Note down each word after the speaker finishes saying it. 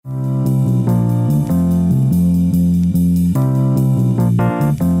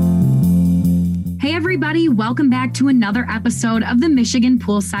welcome back to another episode of the Michigan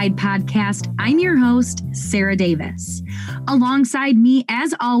Poolside Podcast. I'm your host, Sarah Davis. Alongside me,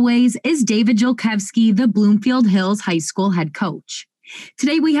 as always, is David Julkowski, the Bloomfield Hills High School head coach.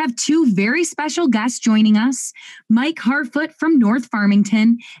 Today, we have two very special guests joining us, Mike Harfoot from North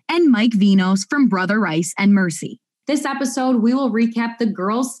Farmington and Mike Vinos from Brother Rice and Mercy. This episode, we will recap the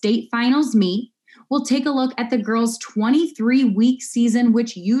girls' state finals meet. We'll take a look at the girls' 23-week season,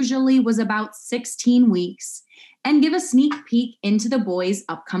 which usually was about 16 weeks, and give a sneak peek into the boys'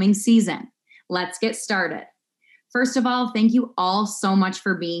 upcoming season. Let's get started. First of all, thank you all so much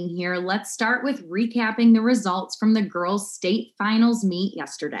for being here. Let's start with recapping the results from the girls' state finals meet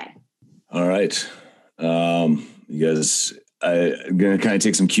yesterday. All right. You guys, I'm going to kind of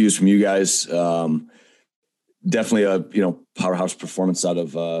take some cues from you guys. Definitely a powerhouse performance out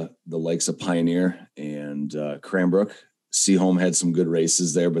of the likes of Pioneer and Cranbrook. Seaholm had some good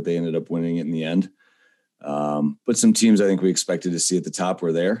races there, but they ended up winning it in the end. But some teams I think we expected to see at the top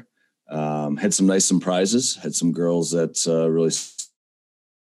were there. Had some nice surprises. Had some girls that really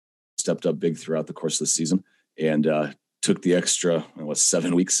stepped up big throughout the course of the season and took the extra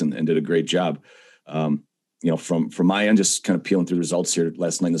 7 weeks and did a great job. From my end, just kind of peeling through the results here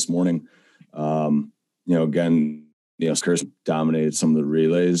last night and this morning. Again, Skurs dominated some of the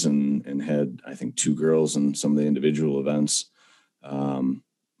relays and had, I think, two girls in some of the individual events.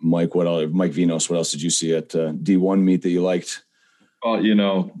 Mike, Mike Vinos, what else did you see at D1 meet that you liked?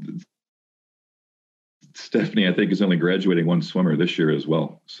 Stephanie, I think, is only graduating one swimmer this year as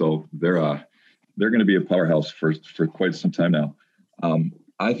well. So they're going to be a powerhouse for quite some time now.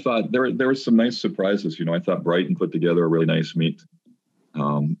 I thought there were some nice surprises. I thought Brighton put together a really nice meet.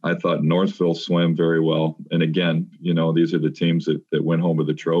 I thought Northville swam very well. And again, these are the teams that went home with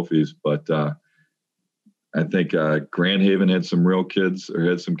the trophies. But I think Grand Haven had some real kids or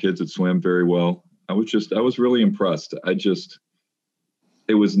had some kids that swam very well. I was really impressed.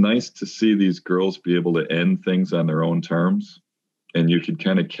 It was nice to see these girls be able to end things on their own terms. And you could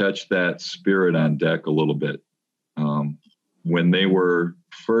kind of catch that spirit on deck a little bit. When they were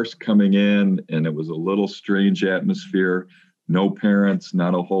first coming in and it was a little strange atmosphere, no parents,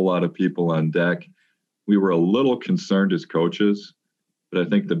 not a whole lot of people on deck. We were a little concerned as coaches, but I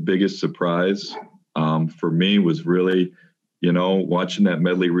think the biggest surprise for me was really, watching that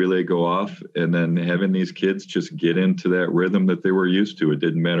medley relay go off and then having these kids just get into that rhythm that they were used to. It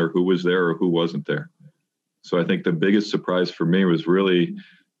didn't matter who was there or who wasn't there. So I think the biggest surprise for me was really,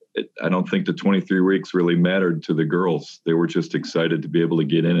 I don't think the 23 weeks really mattered to the girls. They were just excited to be able to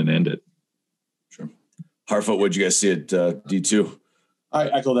get in and end it. Sure. Harfoot, what'd you guys see at D2? I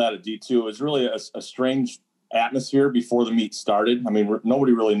echo that at D2. It was really a strange atmosphere before the meet started. I mean,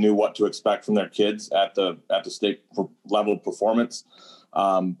 nobody really knew what to expect from their kids at the state level performance.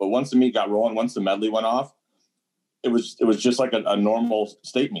 But once the meet got rolling, once the medley went off, it was just like a normal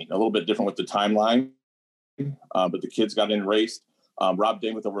state meet, a little bit different with the timeline. But the kids got in and raced. Rob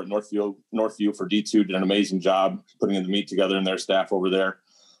Damuth over at Northview for D2 did an amazing job putting in the meet together and their staff over there.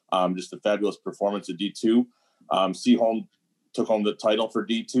 Just a fabulous performance at D2. Seaholm took home the title for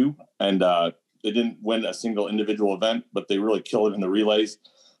D2, and they didn't win a single individual event, but they really killed it in the relays.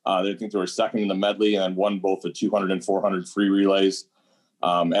 I think they were second in the medley and won both the 200 and 400 free relays.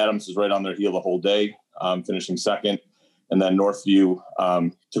 Adams was right on their heel the whole day, finishing second. And then Northview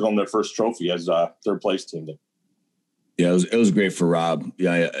took home their first trophy as a third place team did. Yeah, it was great for Rob.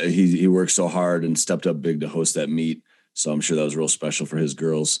 Yeah, he worked so hard and stepped up big to host that meet. So I'm sure that was real special for his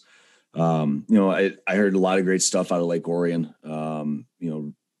girls. I heard a lot of great stuff out of Lake Orion.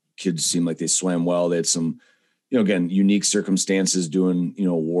 Kids seemed like they swam well. They had some, again, unique circumstances doing,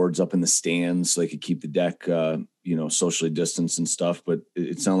 awards up in the stands so they could keep the deck, socially distanced and stuff. But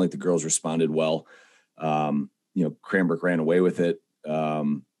it sounded like the girls responded well. Cranbrook ran away with it.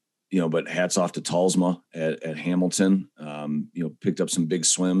 But hats off to Talsma at Hamilton, picked up some big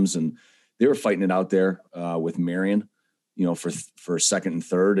swims and they were fighting it out there with Marion, for second and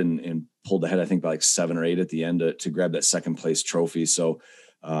third and pulled ahead, I think by like 7 or 8 at the end to grab that second place trophy. So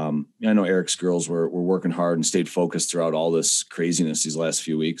I know Eric's girls were working hard and stayed focused throughout all this craziness these last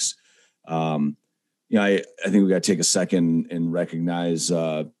few weeks. I think we got to take a second and recognize,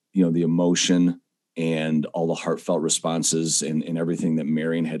 the emotion and all the heartfelt responses and everything that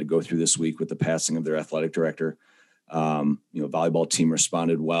Marion had to go through this week with the passing of their athletic director. Volleyball team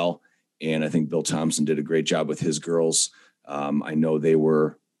responded well. And I think Bill Thompson did a great job with his girls. I know they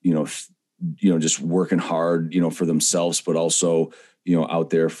were, just working hard, for themselves, but also, out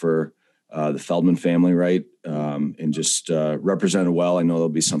there for the Feldman family, right? And just represented well. I know there'll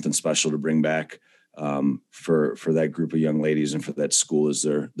be something special to bring back for that group of young ladies and for that school as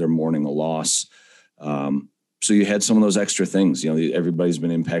they're mourning a loss. So you had some of those extra things, everybody's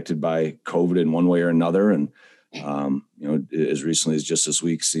been impacted by COVID in one way or another. And, as recently as just this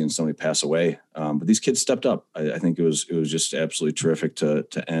week, seeing somebody pass away. But these kids stepped up. I think it was just absolutely terrific to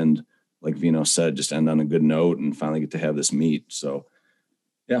end, like Vino said, just end on a good note and finally get to have this meet. So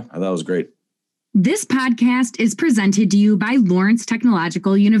yeah, I thought it was great. This podcast is presented to you by Lawrence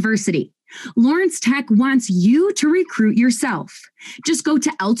Technological University. Lawrence Tech wants you to recruit yourself. Just go to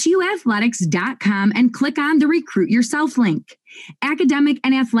ltuathletics.com and click on the Recruit Yourself link. Academic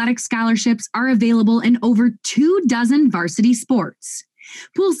and athletic scholarships are available in over 24 varsity sports.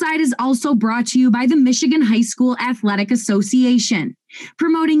 Poolside is also brought to you by the Michigan High School Athletic Association,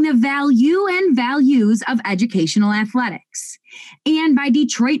 promoting the value and values of educational athletics, and by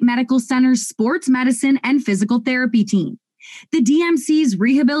Detroit Medical Center's Sports Medicine and Physical Therapy team. The DMC's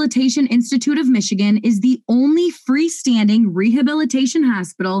Rehabilitation Institute of Michigan is the only freestanding rehabilitation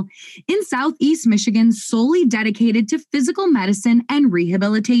hospital in Southeast Michigan solely dedicated to physical medicine and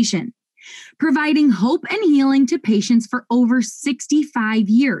rehabilitation, providing hope and healing to patients for over 65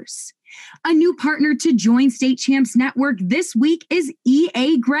 years. A new partner to join State Champs Network this week is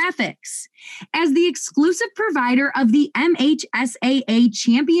EA Graphics. As the exclusive provider of the MHSAA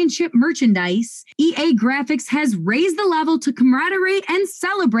Championship merchandise, EA Graphics has raised the level to commemorate and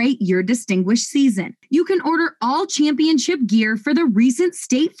celebrate your distinguished season. You can order all championship gear for the recent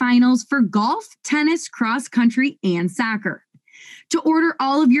state finals for golf, tennis, cross country, and soccer. To order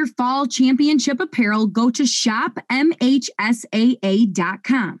all of your fall championship apparel, go to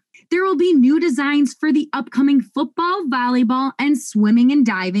shopmhsaa.com. There will be new designs for the upcoming football, volleyball, and swimming and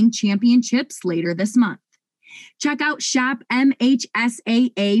diving championships later this month. Check out Shop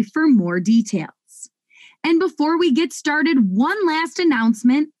MHSAA for more details. And before we get started, one last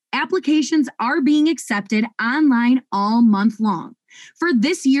announcement. Applications are being accepted online all month long for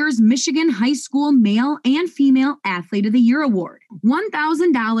this year's Michigan High School Male and Female Athlete of the Year Award.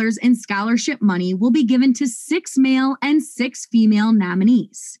 $1,000 in scholarship money will be given to 6 male and 6 female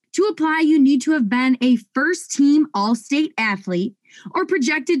nominees. To apply, you need to have been a first-team All-State athlete or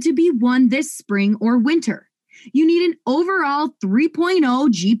projected to be one this spring or winter. You need an overall 3.0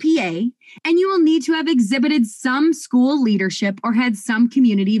 GPA, and you will need to have exhibited some school leadership or had some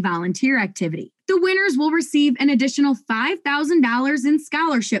community volunteer activity. The winners will receive an additional $5,000 in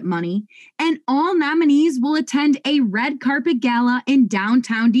scholarship money, and all nominees will attend a red carpet gala in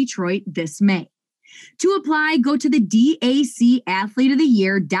downtown Detroit this May. To apply, go to the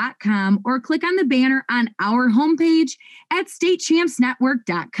dacathleteoftheyear.com or click on the banner on our homepage at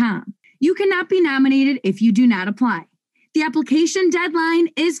statechampsnetwork.com. You cannot be nominated if you do not apply. The application deadline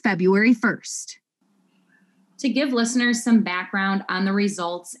is February 1st. To give listeners some background on the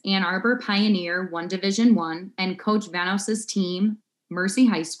results, Ann Arbor Pioneer won Division I, and Coach Vanos' team, Mercy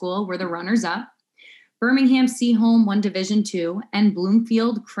High School, were the runners-up. Birmingham Seaholm won Division II, and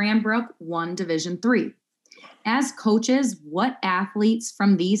Bloomfield Cranbrook won Division III. As coaches, what athletes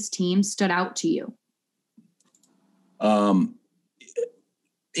from these teams stood out to you?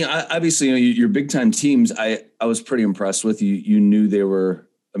 Obviously, your big time teams, I was pretty impressed with. You knew they were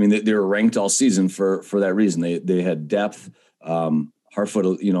ranked all season for that reason. They had depth.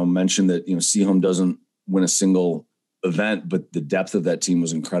 Hartford, mentioned that, Seaholm doesn't win a single event, but the depth of that team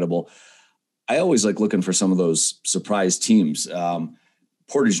was incredible. I always like looking for some of those surprise teams.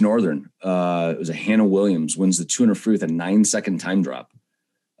 Portage Northern, it was a Hannah Williams, wins the 200 free with a 9-second time drop.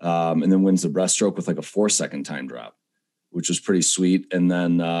 And then wins the breaststroke with like a 4-second time drop, which was pretty sweet. And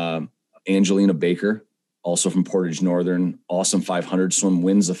then Angelina Baker, also from Portage Northern, awesome 500 swim,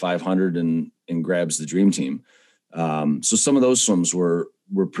 wins the 500 and grabs the dream team. So some of those swims were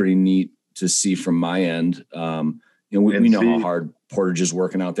pretty neat to see from my end. We know how hard Portage is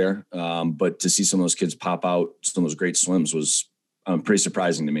working out there. But to see some of those kids pop out some of those great swims was pretty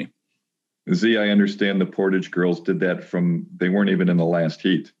surprising to me. Z, I understand the Portage girls did that they weren't even in the last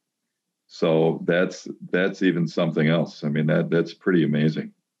heat. So that's even something else. I mean, that's pretty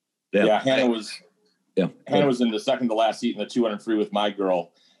amazing. Yeah, Hannah was in the second to last heat in the 200 free with my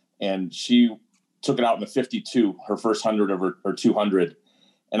girl, and she took it out in the 52, her first 100 of her 200.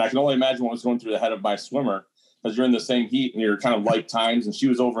 And I can only imagine what was going through the head of my swimmer, because you're in the same heat and you're kind of like times. And she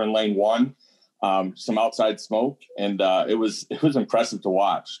was over in lane 1, some outside smoke, and it was impressive to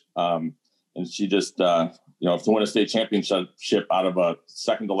watch. And she just, to win a state championship out of a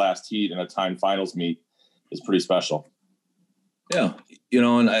second to last heat in a timed finals meet is pretty special. Yeah.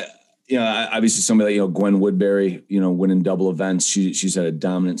 Obviously somebody like, Gwen Woodbury, winning double events. She's had a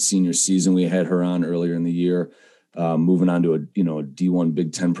dominant senior season. We had her on earlier in the year, moving on to a D1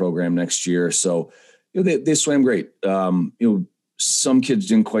 Big Ten program next year. So, they swam great. Some kids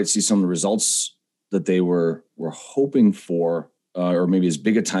didn't quite see some of the results that they were hoping for, or maybe as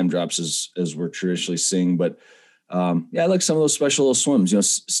big a time drops as we're traditionally seeing. But I like some of those special little swims,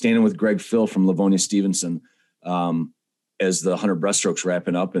 standing with Greg Phil from Livonia Stevenson as the 100 breaststrokes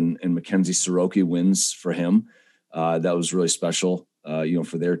wrapping up, and Mackenzie Soroki wins for him. That was really special,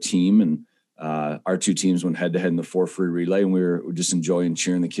 for their team. And our two teams went head to head in the 4 free relay, and we were just enjoying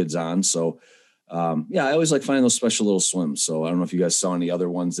cheering the kids on. So I always like finding those special little swims. So I don't know if you guys saw any other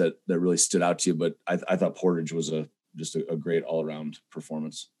ones that really stood out to you, but I thought Portage was just a great all around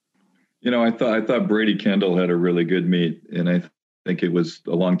performance. I thought Brady Kendall had a really good meet, and I think it was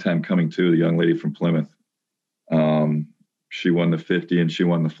a long time coming too. The young lady from Plymouth, she won the 50 and she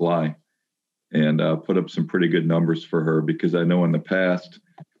won the fly, and put up some pretty good numbers for her, because I know in the past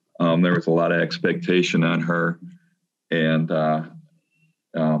there was a lot of expectation on her, and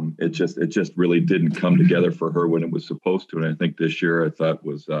it just really didn't come together for her when it was supposed to. And I think this year I thought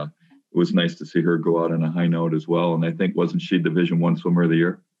it was nice to see her go out on a high note as well. And I think, wasn't she Division I Swimmer of the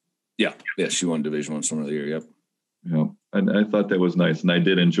Year? Yeah, she won Division I Swimmer of the Year. Yep. Yeah, and I thought that was nice, and I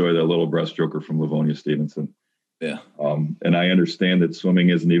did enjoy that little breaststroker from Livonia Stevenson. Yeah. And I understand that swimming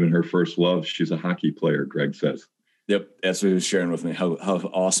isn't even her first love. She's a hockey player, Greg says. Yep, that's what he was sharing with me. How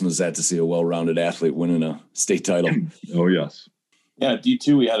awesome is that to see a well-rounded athlete winning a state title? Oh, yes. Yeah,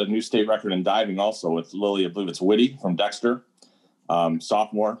 D2, we had a new state record in diving also with Lily, I believe it's Whitty from Dexter,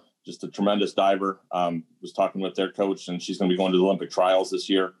 sophomore, just a tremendous diver. Was talking with their coach, and she's going to be going to the Olympic trials this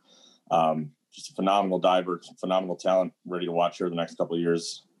year. Just a phenomenal diver, phenomenal talent, ready to watch her the next couple of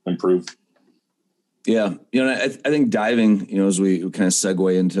years improve. Yeah. I think diving, as we kind of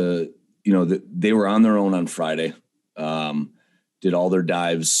segue into, they were on their own on Friday, did all their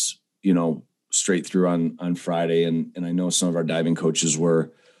dives, straight through on Friday. And I know some of our diving coaches were a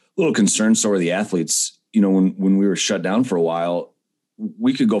little concerned. So were the athletes. When we were shut down for a while,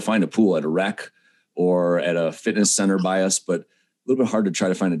 we could go find a pool at a rec or at a fitness center by us, but a little bit hard to try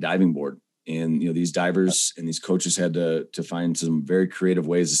to find a diving board. And, these divers and these coaches had to find some very creative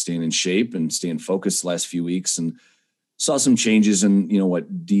ways of staying in shape and staying focused the last few weeks, and saw some changes in,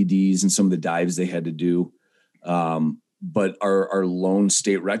 what DDs and some of the dives they had to do. But our lone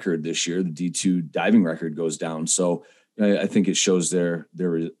state record this year, the D2 diving record, goes down. So I think it shows their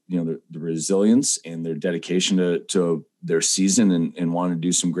the resilience and their dedication to their season and wanting to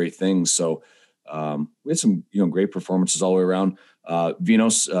do some great things. So we had some, great performances all the way around.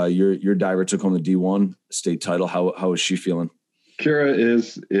 Vinos, your diver took home the D1 state title. How is she feeling? Kira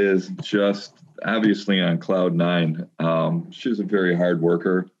is just obviously on cloud 9. She's a very hard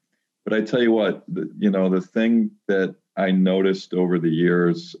worker, but I tell you what, the thing that I noticed over the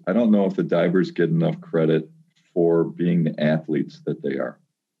years, I don't know if the divers get enough credit for being the athletes that they are.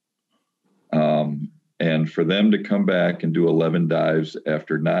 And for them to come back and do 11 dives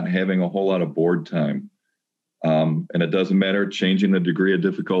after not having a whole lot of board time, and it doesn't matter changing the degree of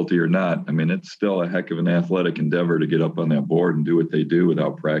difficulty or not. I mean, it's still a heck of an athletic endeavor to get up on that board and do what they do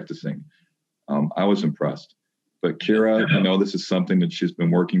without practicing. I was impressed. But Kira, I know this is something that she's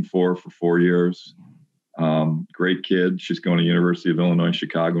been working for 4 years. Great kid. She's going to University of Illinois,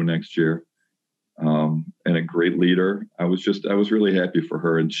 Chicago next year. And a great leader. I was really happy for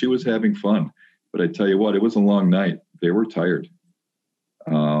her, and she was having fun. But I tell you what, it was a long night. They were tired.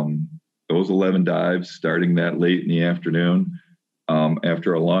 Those 11 dives starting that late in the afternoon,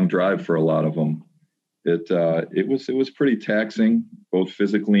 after a long drive for a lot of them, it was pretty taxing, both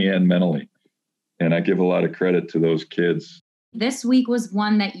physically and mentally. And I give a lot of credit to those kids. This week was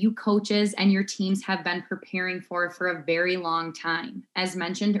one that you coaches and your teams have been preparing for a very long time. As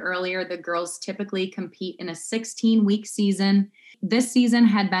mentioned earlier, the girls typically compete in a 16-week season. This season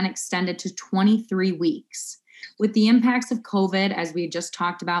had been extended to 23 weeks. With the impacts of COVID, as we just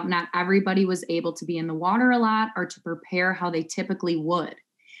talked about, not everybody was able to be in the water a lot or to prepare how they typically would.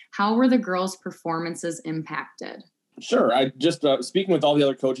 How were the girls' performances impacted? Sure. I just, speaking with all the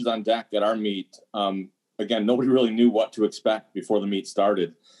other coaches on deck at our meet, again, nobody really knew what to expect before the meet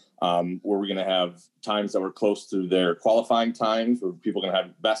started. Were we going to have times that were close to their qualifying times? Were people going to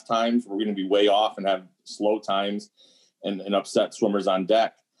have best times? Were we going to be way off and have slow times and upset swimmers on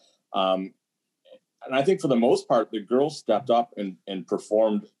deck? And I think for the most part, the girls stepped up and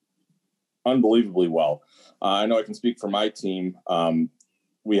performed unbelievably well. I know I can speak for my team.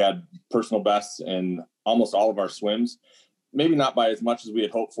 We had personal bests in almost all of our swims, maybe not by as much as we had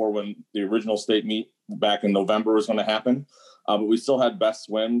hoped for when the original state meet back in November was going to happen. But we still had best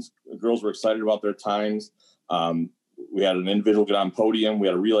swims. The girls were excited about their times. We had an individual get on podium. We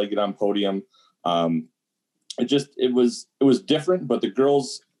had a relay get on podium. It was different, but the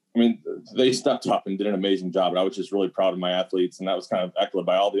girls I mean, they stepped up and did an amazing job. And I was just really proud of my athletes. And that was kind of echoed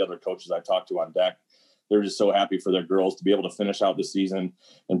by all the other coaches I talked to on deck. They're just so happy for their girls to be able to finish out the season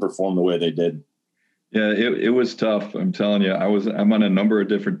and perform the way they did. Yeah, it was tough. I'm telling you, I'm on a number of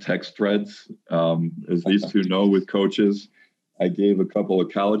different text threads. As these two know, with coaches, I gave a couple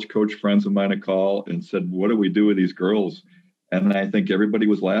of college coach friends of mine a call and said, what do we do with these girls? And I think everybody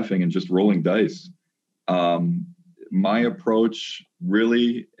was laughing and just rolling dice. My approach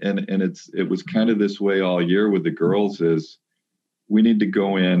really, and it was kind of this way all year with the girls, is we need to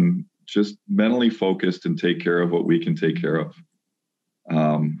go in just mentally focused and take care of what we can take care of.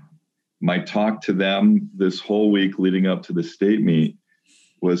 My talk to them this whole week leading up to the state meet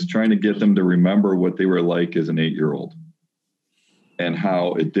was trying to get them to remember what they were like as an 8-year-old and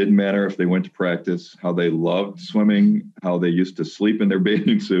how it didn't matter if they went to practice, how they loved swimming, how they used to sleep in their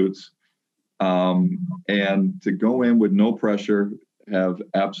bathing suits, and to go in with no pressure, have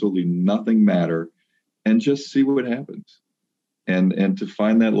absolutely nothing matter, and just see what happens. And to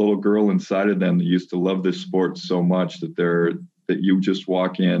find that little girl inside of them that used to love this sport so much that you just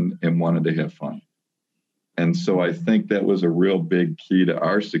walk in and wanted to have fun. And so I think that was a real big key to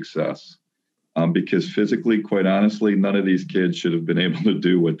our success, because physically, quite honestly, none of these kids should have been able to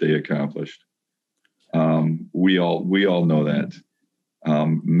do what they accomplished. We all know that.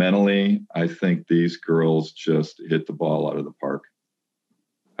 Mentally, I think these girls just hit the ball out of the park.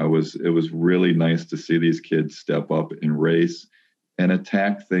 It was really nice to see these kids step up and race and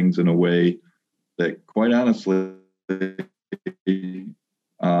attack things in a way that, quite honestly, these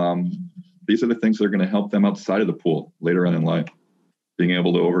are the things that are going to help them outside of the pool later on in life. Being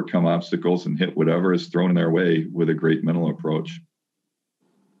able to overcome obstacles and hit whatever is thrown in their way with a great mental approach.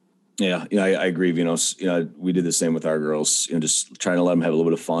 Yeah, I agree. We did the same with our girls. Just trying to let them have a little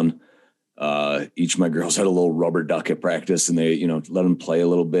bit of fun. Each of my girls had a little rubber duck at practice, and they, let them play a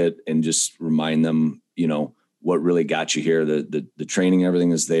little bit and just remind them, what really got you here. The training,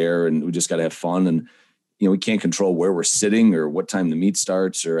 everything is there, and we just got to have fun. And we can't control where we're sitting or what time the meet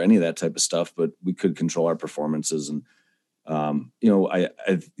starts or any of that type of stuff, but we could control our performances. And I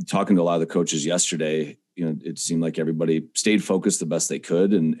talking to a lot of the coaches yesterday, it seemed like everybody stayed focused the best they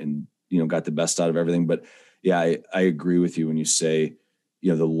could and got the best out of everything. But yeah, I agree with you when you say,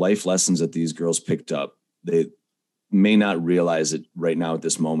 the life lessons that these girls picked up, they may not realize it right now at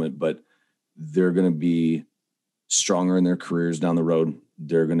this moment, but they're going to be stronger in their careers down the road.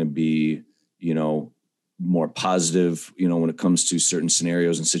 They're going to be, more positive, when it comes to certain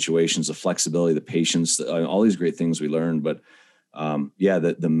scenarios and situations, the flexibility, the patience, all these great things we learned. But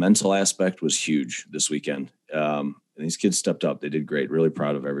the mental aspect was huge this weekend. And these kids stepped up. They did great. Really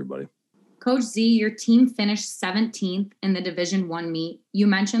proud of everybody. Coach Z, your team finished 17th in the Division I meet. You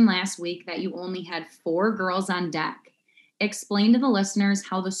mentioned last week that you only had 4 girls on deck. Explain to the listeners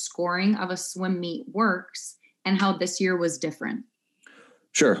how the scoring of a swim meet works and how this year was different.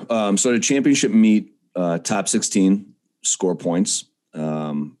 Sure. So the championship meet, top 16 score points.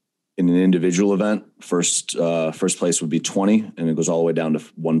 In an individual event, first place would be 20, and it goes all the way down to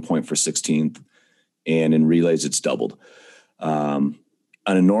 1 point for 16th. And in relays, it's doubled.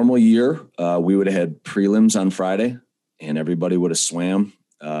 On a normal year, we would have had prelims on Friday, and everybody would have swam.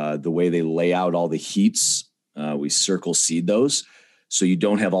 The way they lay out all the heats, we circle seed those, so you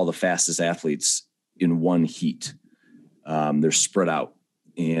don't have all the fastest athletes in one heat. They're spread out.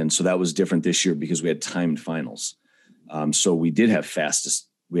 And so that was different this year because we had timed finals. So we did have fastest.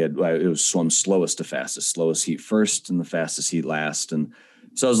 It was swum slowest to fastest heat first and the fastest heat last. And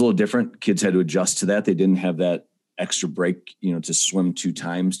so it was a little different. Kids had to adjust to that. They didn't have that extra break, to swim 2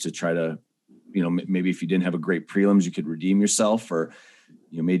 times to try to, maybe if you didn't have a great prelims, you could redeem yourself, or,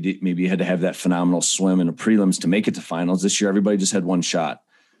 maybe you had to have that phenomenal swim in a prelims to make it to finals. This year, everybody just had one shot.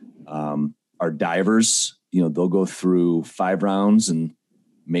 Our divers, they'll go through 5 rounds and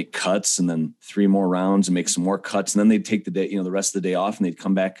make cuts, and then 3 more rounds and make some more cuts. And then they'd take the day, the rest of the day off, and they'd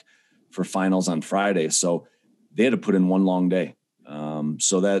come back for finals on Friday. So they had to put in one long day.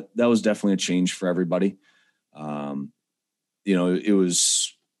 So that was definitely a change for everybody. It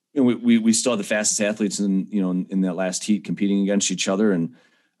was, we still had the fastest athletes in that last heat competing against each other. And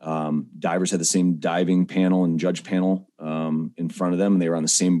divers had the same diving panel and judge panel in front of them, and they were on the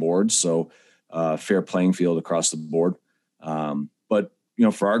same board. So fair playing field across the board. But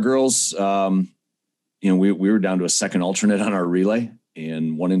for our girls, we were down to a second alternate on our relay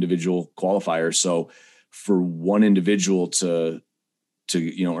and one individual qualifier. So for one individual to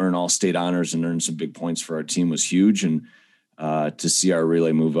earn all state honors and earn some big points for our team was huge. And to see our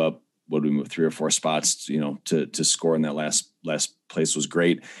relay move up, what did we move 3 or 4 spots, to score in that last place was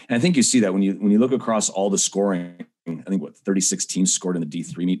great. And I think you see that when you look across all the scoring, I think 36 teams scored in the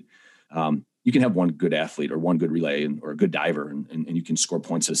D3 meet. You can have one good athlete or one good relay or a good diver, and you can score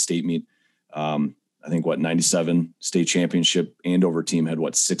points at a state meet. I think 97 state championship Andover team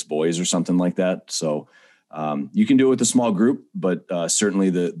had 6 boys or something like that. So you can do it with a small group, but certainly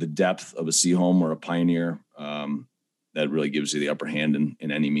the depth of a Seaholm or a Pioneer, that really gives you the upper hand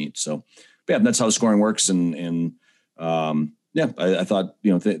in any meet. So yeah, that's how the scoring works. And I thought,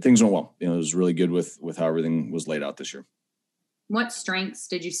 things went well. It was really good with how everything was laid out this year. What strengths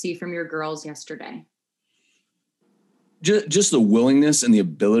did you see from your girls yesterday? Just the willingness and the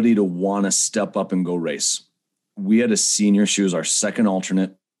ability to want to step up and go race. We had a senior. She was our second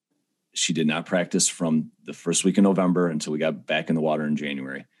alternate. She did not practice from the first week in November until we got back in the water in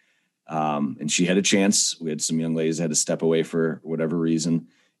January. And she had a chance. We had some young ladies that had to step away for whatever reason.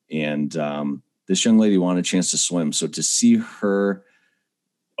 And this young lady wanted a chance to swim. So to see her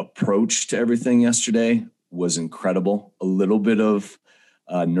approach to everything yesterday was incredible. A little bit of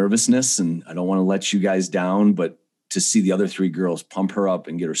nervousness, and I don't want to let you guys down, but to see the other 3 girls pump her up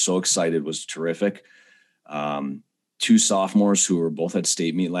and get her so excited was terrific. 2 sophomores who were both at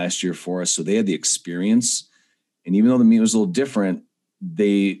state meet last year for us. So they had the experience. And even though the meet was a little different,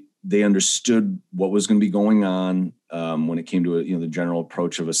 they understood what was going to be going on when it came to the general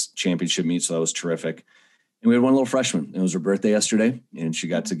approach of a championship meet. So that was terrific. And we had one little freshman. It was her birthday yesterday, and she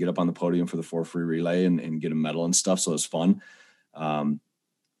got to get up on the podium for the 4 free relay and get a medal and stuff. So it was fun.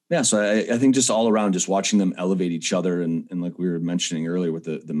 So I think just all around, just watching them elevate each other. And like we were mentioning earlier with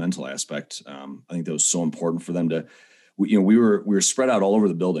the mental aspect, I think that was so important for them to, we were spread out all over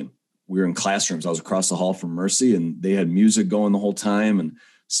the building. We were in classrooms. I was across the hall from Mercy, and they had music going the whole time. And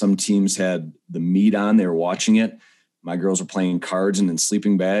some teams had the meet on, they were watching it. My girls were playing cards and in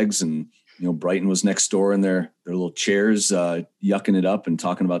sleeping bags, and, Brighton was next door in their little chairs, yucking it up and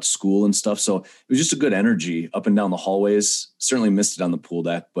talking about school and stuff. So it was just a good energy up and down the hallways. Certainly missed it on the pool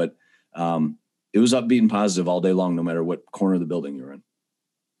deck, but it was upbeat and positive all day long, no matter what corner of the building you're in.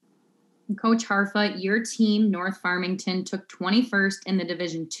 Coach Harfa, your team, North Farmington, took 21st in the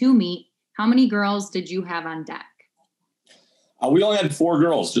Division II meet. How many girls did you have on deck? We only had 4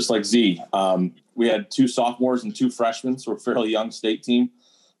 girls, just like Z. We had 2 sophomores and 2 freshmen, so we're a fairly young state team.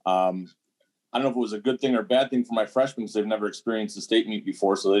 I don't know if it was a good thing or a bad thing for my freshmen because they've never experienced a state meet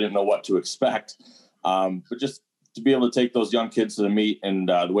before, so they didn't know what to expect. But just to be able to take those young kids to the meet and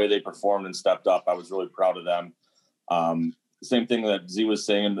the way they performed and stepped up, I was really proud of them. The same thing that Z was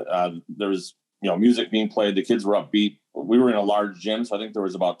saying, there was music being played. The kids were upbeat. We were in a large gym, so I think there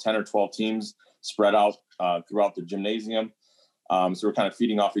was about 10 or 12 teams spread out throughout the gymnasium. So we're kind of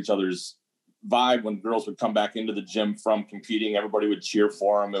feeding off each other's vibe. When girls would come back into the gym from competing, everybody would cheer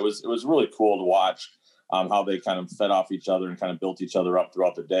for them. It was really cool to watch how they kind of fed off each other and kind of built each other up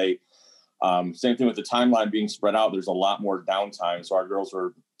throughout the day. Same thing with the timeline being spread out. There's a lot more downtime. So our girls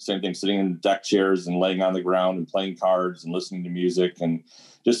were, same thing, sitting in deck chairs and laying on the ground and playing cards and listening to music and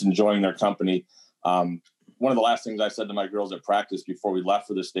just enjoying their company. One of the last things I said to my girls at practice before we left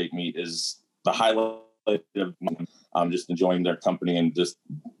for the state meet is the highlight of just enjoying their company and just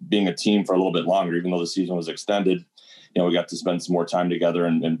being a team for a little bit longer, even though the season was extended. We got to spend some more time together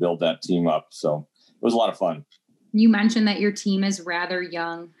and build that team up. So it was a lot of fun. You mentioned that your team is rather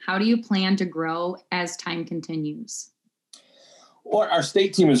young. How do you plan to grow as time continues? Well, our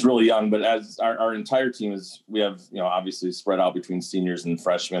state team is really young, but as our entire team is, we have, obviously spread out between seniors and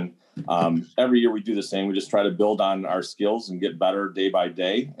freshmen. Every year we do the same. We just try to build on our skills and get better day by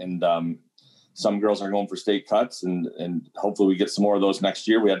day. And some girls are going for state cuts, and hopefully we get some more of those next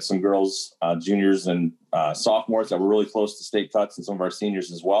year. We had some girls, juniors and sophomores that were really close to state cuts, and some of our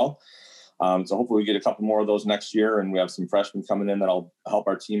seniors as well. So hopefully we get a couple more of those next year, and we have some freshmen coming in that'll help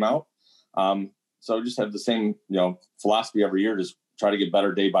our team out. So just have the same, philosophy every year, just try to get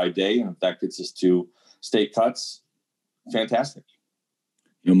better day by day. And if that gets us to state cuts, fantastic.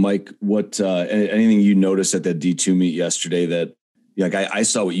 Mike, what, anything you noticed at that D2 meet yesterday that, like I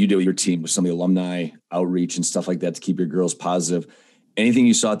saw what you did with your team with some of the alumni outreach and stuff like that to keep your girls positive. Anything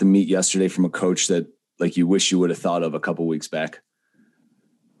you saw at the meet yesterday from a coach that like you wish you would have thought of a couple of weeks back?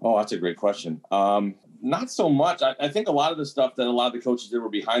 Oh, that's a great question. Not so much. I think a lot of the stuff that a lot of the coaches did were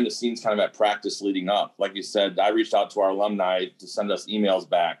behind the scenes kind of at practice leading up. Like you said, I reached out to our alumni to send us emails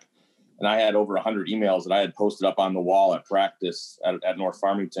back. And I had over 100 emails that I had posted up on the wall at practice at North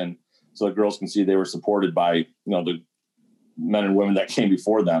Farmington, so the girls can see they were supported by, the men and women that came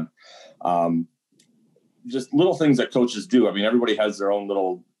before them. Just little things that coaches do. I mean, everybody has their own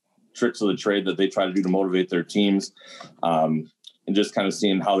little tricks of the trade that they try to do to motivate their teams. And just kind of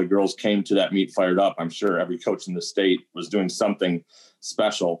seeing how the girls came to that meet fired up. I'm sure every coach in the state was doing something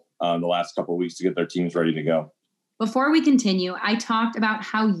special the last couple of weeks to get their teams ready to go. Before we continue, I talked about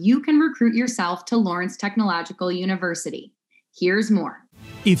how you can recruit yourself to Lawrence Technological University. Here's more.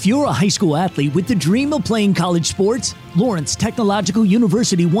 If you're a high school athlete with the dream of playing college sports, Lawrence Technological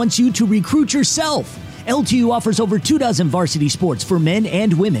University wants you to recruit yourself. LTU offers over 24 varsity sports for men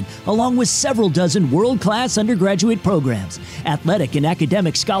and women, along with several dozen world-class undergraduate programs. Athletic and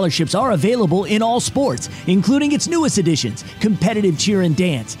academic scholarships are available in all sports, including its newest additions, competitive cheer and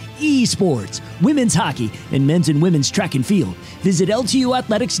dance, esports, women's hockey, and men's and women's track and field. Visit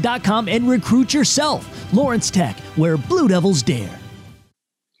LTUathletics.com and recruit yourself. Lawrence Tech, where Blue Devils dare.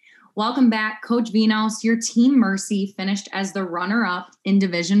 Welcome back, Coach Vinos. Your team Mercy finished as the runner-up in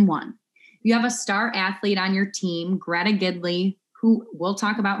Division I. You have a star athlete on your team, Greta Gidley, who we'll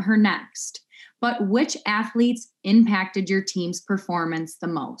talk about her next. But which athletes impacted your team's performance the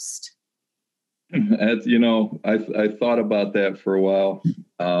most? I thought about that for a while.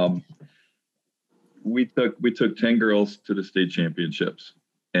 We took 10 girls to the state championships,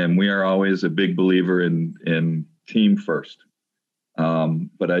 and we are always a big believer in team first.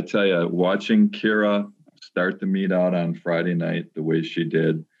 But I tell you, watching Kira start the meet out on Friday night the way she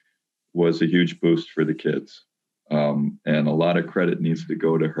did was a huge boost for the kids. And a lot of credit needs to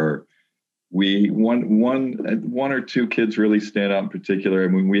go to her. One or two kids really stand out in particular. I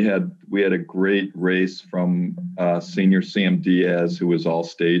mean, we had a great race from senior Sam Diaz, who was all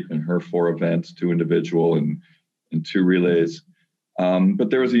state in her 4 events, 2 individual and 2 relays. But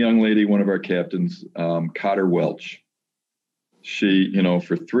there was a young lady, one of our captains, Cotter Welch. She,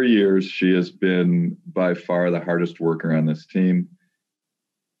 for 3 years, she has been by far the hardest worker on this team.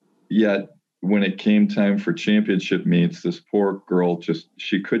 Yet when it came time for championship meets, this poor girl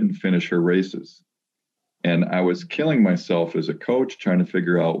she couldn't finish her races. And I was killing myself as a coach, trying to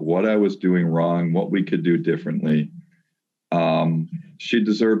figure out what I was doing wrong, what we could do differently. She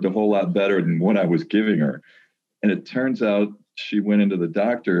deserved a whole lot better than what I was giving her. And it turns out she went into the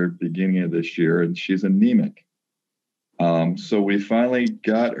doctor beginning of this year and she's anemic. So we finally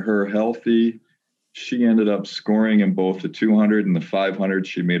got her healthy. She ended up scoring in both the 200 and the 500.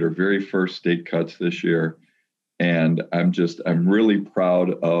 She made her very first state cuts this year. And I'm really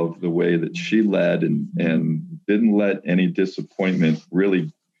proud of the way that she led and didn't let any disappointment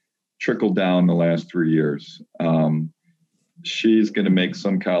really trickle down the last 3 years. She's going to make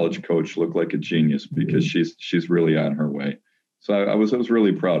some college coach look like a genius because she's really on her way. So I was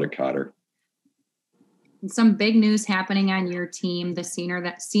really proud of Cotter. Some big news happening on your team. The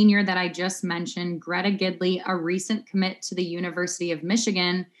senior that I just mentioned, Greta Gidley, a recent commit to the University of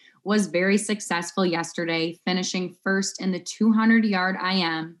Michigan, was very successful yesterday, finishing first in the 200-yard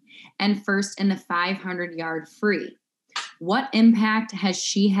IM and first in the 500-yard free. What impact has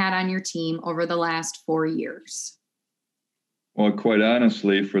she had on your team over the last 4 years? Well, quite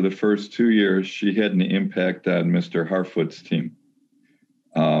honestly, for the first 2 years, she had an impact on Mr. Harfoot's team.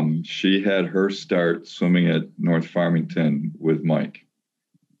 She had her start swimming at North Farmington with Mike.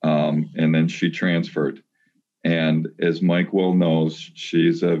 And then she transferred. And as Mike well knows,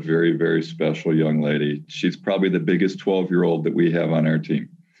 she's a very, very special young lady. She's probably the biggest 12-year-old that we have on our team.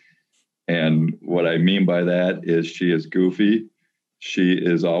 And what I mean by that is she is goofy. She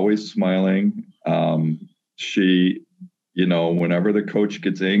is always smiling. She, whenever the coach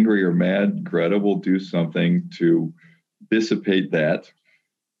gets angry or mad, Greta will do something to dissipate that.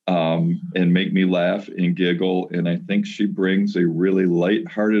 And make me laugh and giggle. And I think she brings a really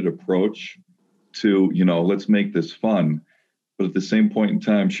lighthearted approach to, let's make this fun. But at the same point in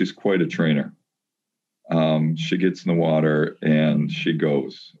time, she's quite a trainer. She gets in the water and she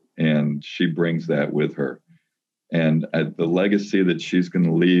goes and she brings that with her. And the legacy that she's going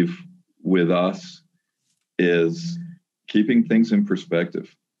to leave with us is keeping things in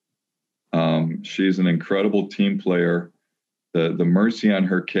perspective. She's an incredible team player. The mercy on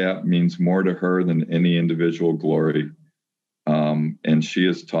her cap means more to her than any individual glory. And she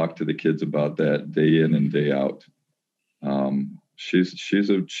has talked to the kids about that day in and day out. She's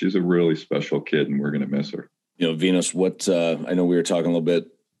a really special kid, and we're going to miss her. Venus, I know we were talking a little bit,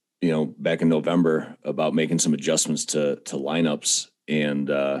 back in November about making some adjustments to lineups, and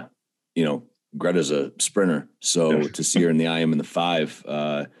Greta's a sprinter, so to see her in the IM and the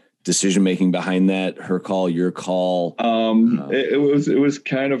 5. Decision making behind that, her call, your call? It was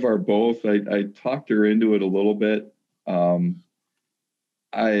kind of our both. I talked her into it a little bit.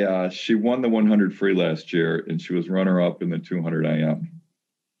 She won the 100 free last year, and she was runner up in the 200 IM.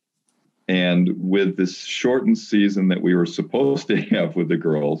 And with this shortened season that we were supposed to have with the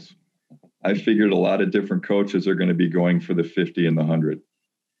girls, I figured a lot of different coaches are going to be going for the 50 and the 100.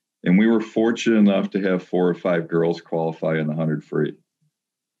 And we were fortunate enough to have 4 or 5 girls qualify in the 100 free.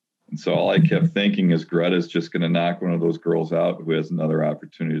 And so all I kept thinking is Greta's just going to knock one of those girls out who has another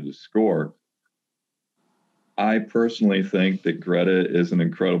opportunity to score. I personally think that Greta is an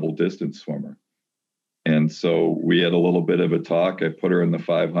incredible distance swimmer. And so we had a little bit of a talk. I put her in the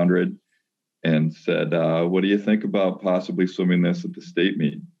 500 and said, what do you think about possibly swimming this at the state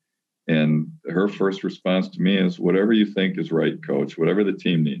meet? And her first response to me is, whatever you think is right, coach, whatever the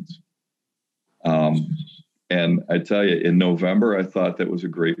team needs. And I tell you, in November, I thought that was a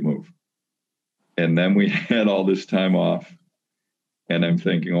great move. And then we had all this time off. And I'm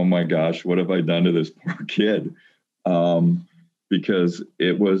thinking, oh my gosh, what have I done to this poor kid? Because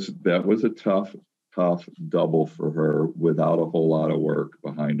that was a tough double for her without a whole lot of work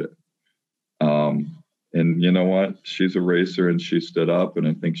behind it. And you know what? She's a racer, and she stood up, and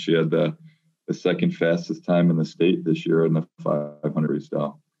I think she had the second fastest time in the state this year in the 500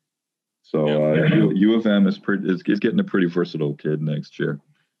 freestyle. So U of M is getting a pretty versatile kid next year.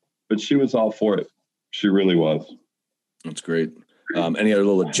 But she was all for it. She really was. That's great. Any other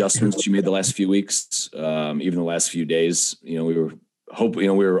little adjustments you made the last few weeks, even the last few days? We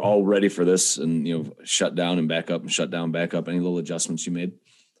were all ready for this, and shut down and back up and shut down, back up. Any little adjustments you made?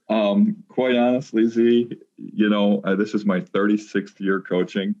 Quite honestly, Z, this is my 36th year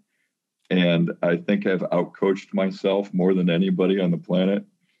coaching, and I think I've outcoached myself more than anybody on the planet.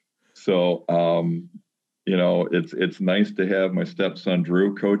 So, it's nice to have my stepson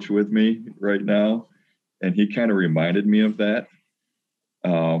Drew coach with me right now, and he kind of reminded me of that.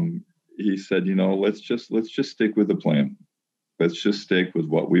 He said, let's just stick with the plan. Let's just stick with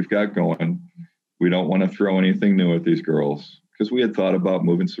what we've got going. We don't want to throw anything new at these girls, because we had thought about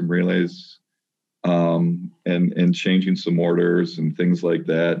moving some relays, and changing some orders and things like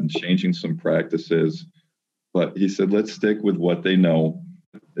that, and changing some practices. But he said, let's stick with what they know,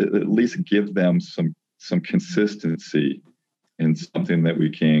 at least give them some consistency in something that we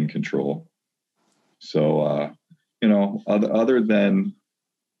can control. So, other than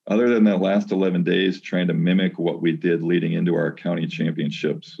that last 11 days trying to mimic what we did leading into our county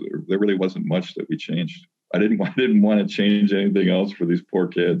championships, there really wasn't much that we changed. I didn't want to change anything else for these poor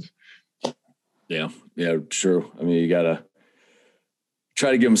kids. Yeah, true. I mean, you got to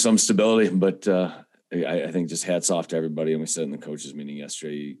try to give them some stability, but I think just hats off to everybody. And we said in the coaches meeting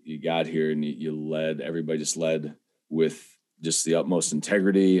yesterday, you got here and everybody just led with just the utmost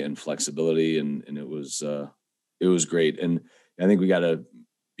integrity and flexibility. And it was great. And I think we got to,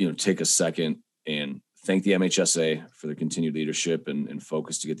 take a second and thank the MHSA for their continued leadership and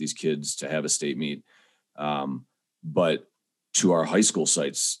focus to get these kids to have a state meet. But to our high school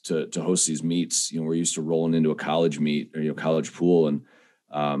sites to host these meets, we're used to rolling into a college meet or, college pool.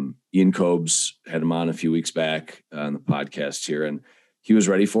 And Ian Cobes had him on a few weeks back on the podcast here, and he was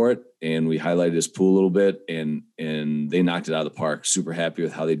ready for it. And we highlighted his pool a little bit, and they knocked it out of the park. Super happy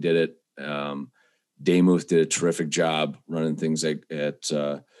with how they did it. Daymuth did a terrific job running things at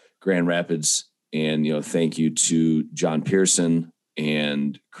Grand Rapids. And, thank you to John Pearson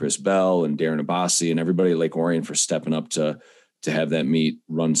and Chris Bell and Darren Abbasi and everybody at Lake Orion for stepping up to have that meet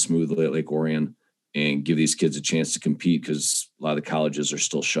run smoothly at Lake Orion and give these kids a chance to compete, because a lot of the colleges are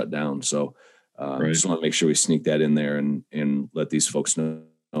still shut down. So just want to make sure we sneak that in there and let these folks know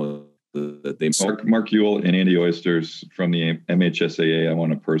that they Mark Ewell and Andy Oysters from the MHSAA, I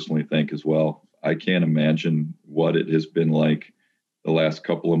want to personally thank as well. I can't imagine what it has been like the last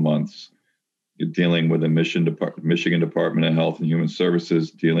couple of months, dealing with the Michigan Department of Health and Human Services,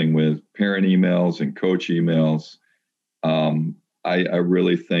 dealing with parent emails and coach emails. I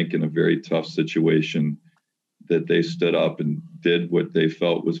really think in a very tough situation that they stood up and did what they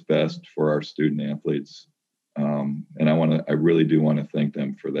felt was best for our student athletes. And I really do want to thank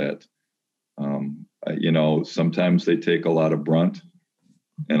them for that. Sometimes they take a lot of brunt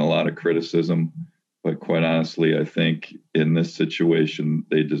and a lot of criticism, but quite honestly, I think in this situation,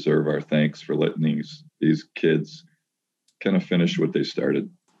 they deserve our thanks for letting these kids kind of finish what they started.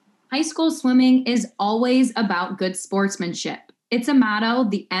 High school swimming is always about good sportsmanship. It's a motto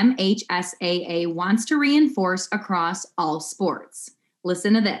the MHSAA wants to reinforce across all sports.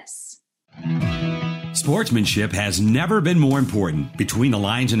 Listen to this. Sportsmanship has never been more important between the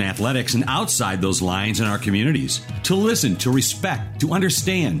lines in athletics and outside those lines in our communities. To listen, to respect, to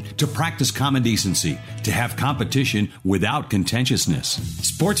understand, to practice common decency, to have competition without contentiousness.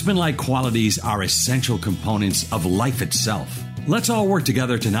 Sportsmanlike qualities are essential components of life itself. Let's all work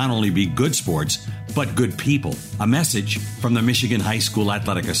together to not only be good sports, but good people. A message from the Michigan High School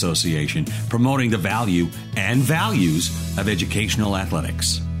Athletic Association, promoting the value and values of educational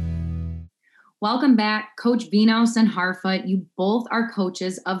athletics. Welcome back, Coach Vinos and Harfoot. You both are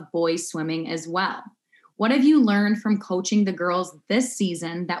coaches of boys swimming as well. What have you learned from coaching the girls this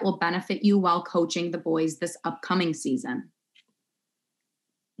season that will benefit you while coaching the boys this upcoming season?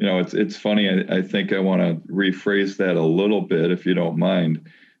 You know, it's funny. I think I want to rephrase that a little bit, if you don't mind.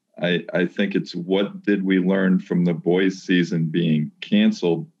 I think it's what did we learn from the boys' season being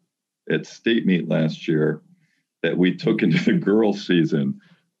canceled at state meet last year that we took into the girls' season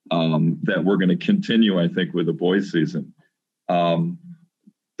that we're going to continue, I think, with the boys' season. Don't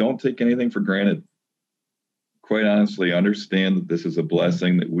take anything for granted. Quite honestly, understand that this is a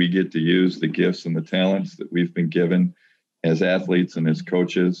blessing that we get to use the gifts and the talents that we've been given as athletes and as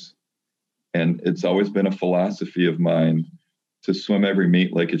coaches. And it's always been a philosophy of mine to swim every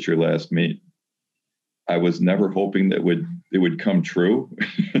meet like it's your last meet. I was never hoping that it would come true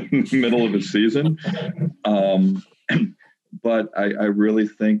in the middle of a season. But I really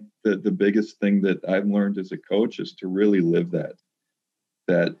think that the biggest thing that I've learned as a coach is to really live that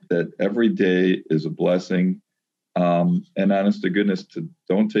every day is a blessing. And honest to goodness,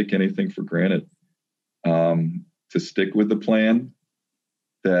 don't take anything for granted. To stick with the plan,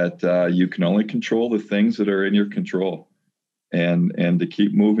 that you can only control the things that are in your control, and to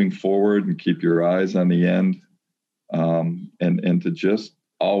keep moving forward and keep your eyes on the end, and to just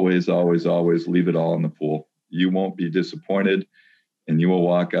always leave it all in the pool. You won't be disappointed, and you will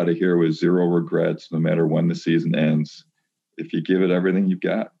walk out of here with zero regrets, no matter when the season ends, if you give it everything you've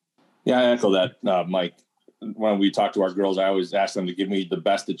got. Yeah, I echo that, Mike. When we talk to our girls, I always ask them to give me the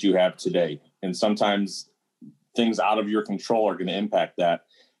best that you have today. And sometimes things out of your control are going to impact that.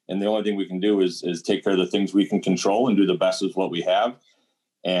 And the only thing we can do is take care of the things we can control and do the best with what we have.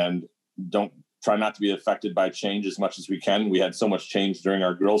 And don't try not to be affected by change as much as we can. We had so much change during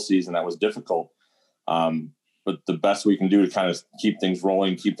our girls' season that was difficult. But the best we can do to kind of keep things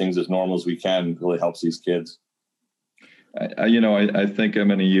rolling, keep things as normal as we can, really helps these kids. I think I'm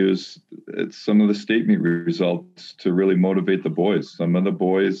going to use some of the state meet results to really motivate the boys. Some of the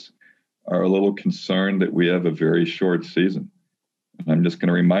boys are a little concerned that we have a very short season. I'm just going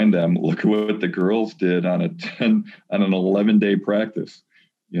to remind them, look at what the girls did on an 11-day practice,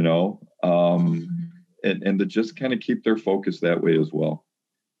 and to just kind of keep their focus that way as well.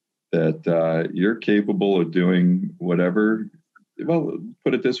 That you're capable of doing whatever. Well,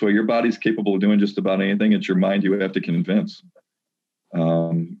 put it this way: your body's capable of doing just about anything. It's your mind you have to convince.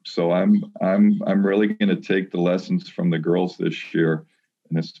 So I'm really going to take the lessons from the girls this year,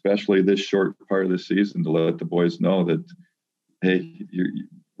 and especially this short part of the season, to let the boys know that, hey,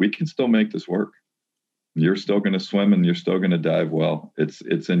 we can still make this work. You're still going to swim and you're still going to dive well.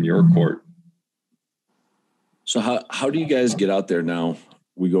 It's in your court. So how do you guys get out there now?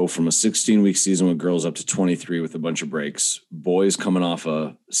 We go from a 16-week season with girls up to 23 with a bunch of breaks. Boys coming off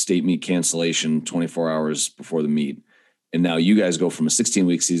a state meet cancellation 24 hours before the meet. And now you guys go from a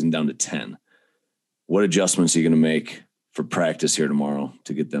 16-week season down to 10. What adjustments are you going to make for practice here tomorrow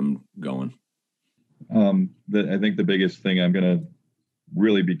to get them going? I think the biggest thing I'm going to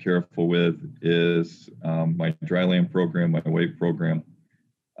really be careful with is my dry land program, my weight program.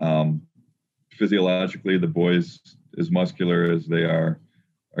 Physiologically, the boys, as muscular as they are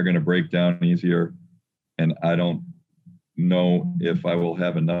going to break down easier. And I don't know if I will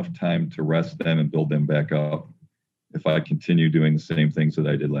have enough time to rest them and build them back up if I continue doing the same things that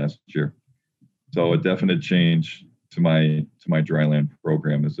I did last year. So a definite change to my dry land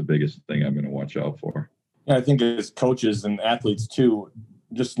program is the biggest thing I'm going to watch out for. Yeah, I think as coaches and athletes too,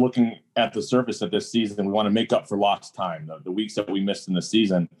 just looking at the surface of this season, we want to make up for lost time, the weeks that we missed in the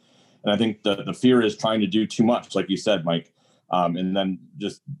season. And I think the fear is trying to do too much, like you said, Mike, and then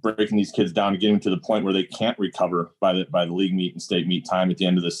just breaking these kids down and getting to the point where they can't recover by the league meet and state meet time at the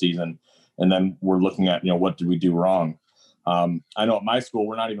end of the season. And then we're looking at, what did we do wrong? I know at my school,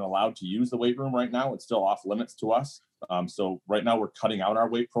 we're not even allowed to use the weight room right now. It's still off limits to us. So right now we're cutting out our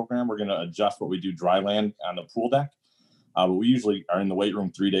weight program. We're going to adjust what we do dry land on the pool deck. But we usually are in the weight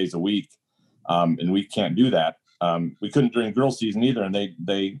room 3 days a week. And we can't do that. We couldn't during girls season either. And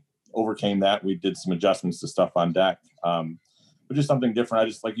they overcame that. We did some adjustments to stuff on deck. But just something different. I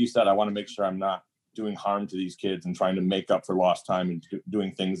just, like you said, I want to make sure I'm not doing harm to these kids and trying to make up for lost time and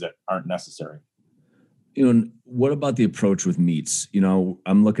doing things that aren't necessary. What about the approach with meets?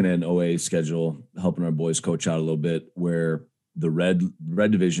 I'm looking at an OA schedule, helping our boys coach out a little bit, where the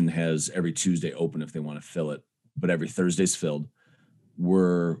red division has every Tuesday open if they want to fill it, but every Thursday's filled.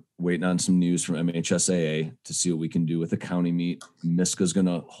 We're waiting on some news from MHSAA to see what we can do with the county meet. Miska's going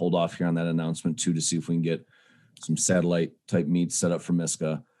to hold off here on that announcement too, to see if we can get some satellite type meets set up for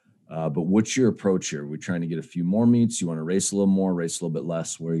Miska. But what's your approach here? We're trying to get a few more meets. You want to race a little more, race a little bit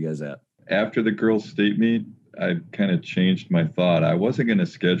less? Where are you guys at? After the girls' state meet, I kind of changed my thought. I wasn't going to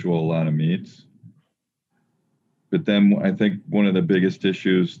schedule a lot of meets. But then I think one of the biggest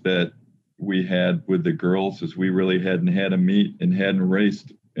issues that we had with the girls is we really hadn't had a meet and hadn't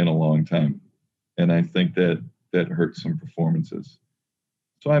raced in a long time. And I think that hurt some performances.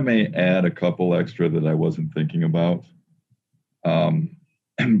 So I may add a couple extra that I wasn't thinking about.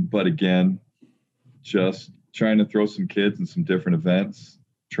 But again, just trying to throw some kids in some different events,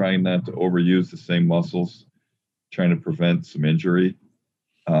 trying not to overuse the same muscles, trying to prevent some injury.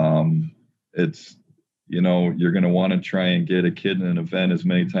 It's, you're going to want to try and get a kid in an event as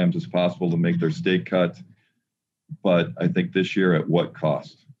many times as possible to make their state cut. But I think this year, at what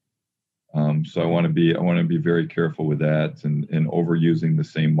cost? So I want to be very careful with that and overusing the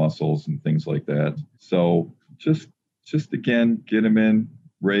same muscles and things like that. So just again, get them in,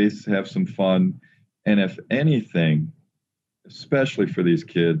 race, have some fun. And if anything, especially for these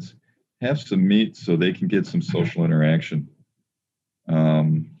kids, have some meets so they can get some social interaction.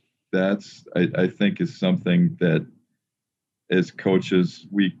 That's, I think, is something that as coaches,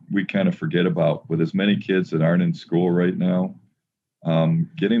 we kind of forget about. With as many kids that aren't in school right now,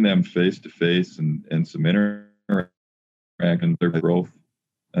 getting them face-to-face and some interaction, their growth,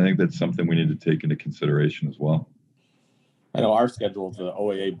 I think that's something we need to take into consideration as well. I know our schedule, the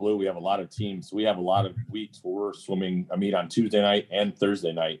OAA Blue, we have a lot of teams. We have a lot of weeks where we're swimming a meet on Tuesday night and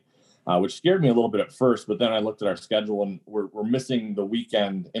Thursday night, which scared me a little bit at first. But then I looked at our schedule and we're missing the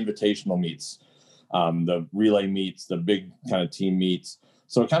weekend invitational meets, the relay meets, the big kind of team meets.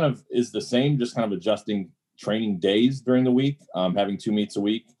 So it kind of is the same, just kind of adjusting training days during the week, having 2 meets a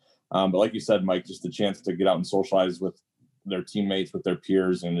week. But like you said, Mike, just a chance to get out and socialize with their teammates, with their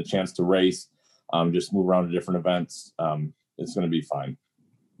peers, and a chance to race, just move around to different events. It's going to be fine.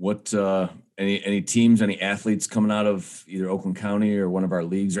 What any teams, any athletes coming out of either Oakland County or one of our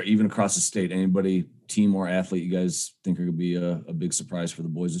leagues, or even across the state? Anybody, team or athlete, you guys think are going to be a big surprise for the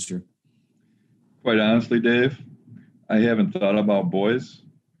boys this year? Quite honestly, Dave, I haven't thought about boys,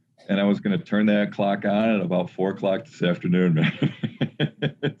 and I was going to turn that clock on at about 4:00 this afternoon, man.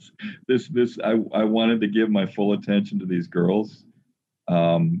 I wanted to give my full attention to these girls.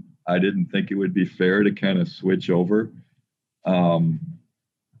 I didn't think it would be fair to kind of switch over.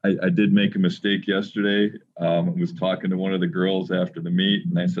 I did make a mistake yesterday. I was talking to one of the girls after the meet,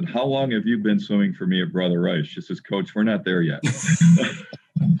 and I said, "How long have you been swimming for me at Brother Rice?" She says, "Coach, we're not there yet."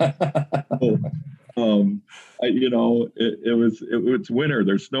 It's winter.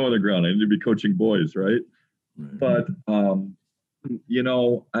 There's snow on the ground. I need to be coaching boys, right? But I'm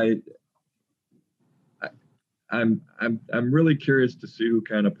really curious to see who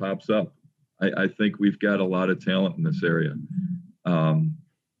kind of pops up. I think we've got a lot of talent in this area. I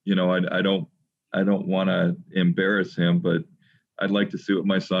don't want to embarrass him, but I'd like to see what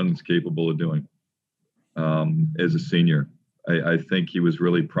my son is capable of doing as a senior. I think he was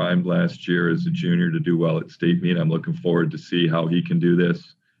really primed last year as a junior to do well at state meet. I'm looking forward to see how he can do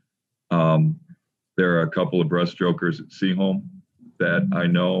this. There are a couple of breaststrokers at Seaholm that I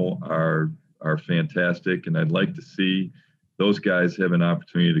know are fantastic, and I'd like to see those guys have an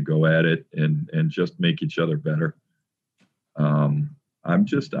opportunity to go at it and just make each other better. I'm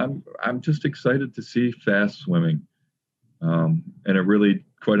just excited to see fast swimming. And it really,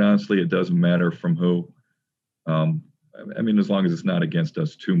 quite honestly, it doesn't matter from who. As long as it's not against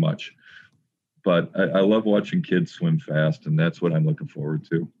us too much. But I love watching kids swim fast, and that's what I'm looking forward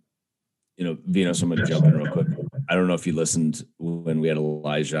to. Venus, I'm going to jump in real quick. I don't know if you listened when we had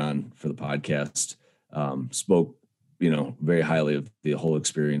Elijah on for the podcast, spoke, very highly of the whole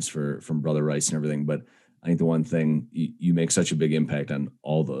experience from Brother Rice and everything. But I think the one thing, you make such a big impact on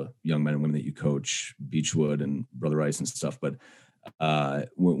all the young men and women that you coach, Beechwood and Brother Rice and stuff. But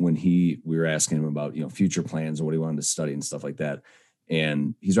when we were asking him about, future plans and what he wanted to study and stuff like that.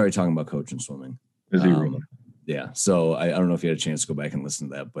 And he's already talking about coaching swimming. Is he really? Yeah. So I don't know if you had a chance to go back and listen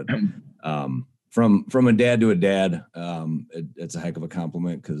to that, but from a dad to a dad, it's a heck of a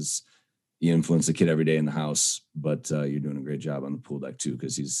compliment because you influence the kid every day in the house, but you're doing a great job on the pool deck too,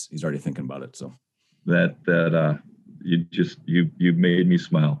 because he's already thinking about it. So you made me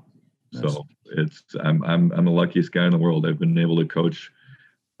smile. Nice. So I'm the luckiest guy in the world. I've been able to coach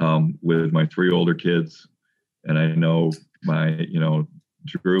with my 3 older kids, and I know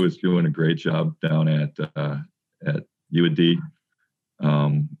Drew is doing a great job down at UAD,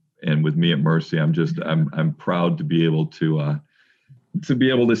 and with me at Mercy. I'm proud to be able to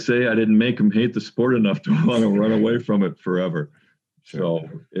say I didn't make him hate the sport enough to want to run away from it forever. Sure. So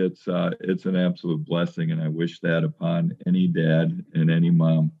it's an absolute blessing, and I wish that upon any dad and any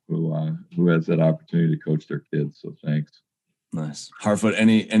mom who has that opportunity to coach their kids. So thanks. Nice. Harfoot,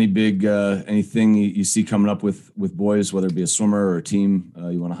 any big anything you see coming up with boys, whether it be a swimmer or a team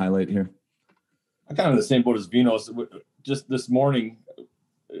you want to highlight here? I'm kind of in the same boat as Vinos. Just this morning,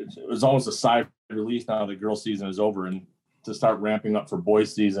 it was almost a sigh of relief now the girls' season is over and to start ramping up for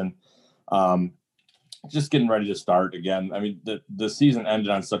boys' season. Just getting ready to start again. I mean, the season ended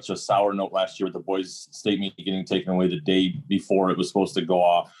on such a sour note last year with the boys' state meet getting taken away the day before it was supposed to go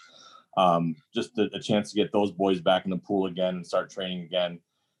off. Just a chance to get those boys back in the pool again and start training again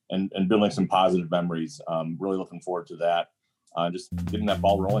and building some positive memories. Really looking forward to that. Just getting that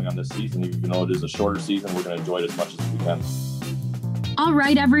ball rolling on this season. Even though it is a shorter season, we're going to enjoy it as much as we can. All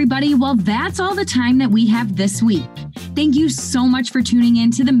right, everybody. Well, that's all the time that we have this week. Thank you so much for tuning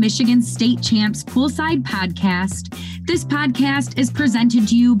in to the Michigan State Champs Poolside Podcast. This podcast is presented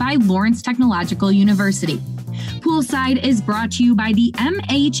to you by Lawrence Technological University. Poolside is brought to you by the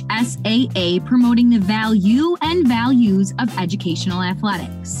MHSAA, promoting the value and values of educational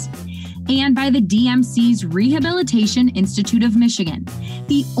athletics, and by the DMC's Rehabilitation Institute of Michigan,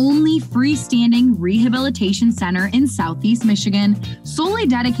 the only freestanding rehabilitation center in Southeast Michigan, solely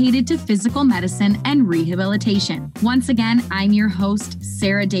dedicated to physical medicine and rehabilitation. Once again, I'm your host,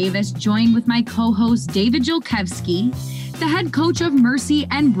 Sarah Davis, joined with my co-host, David Jolkowski, the head coach of Mercy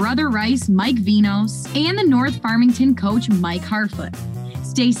and Brother Rice, Mike Vinos, and the North Farmington coach, Mike Harfoot.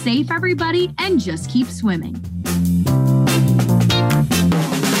 Stay safe, everybody, and just keep swimming.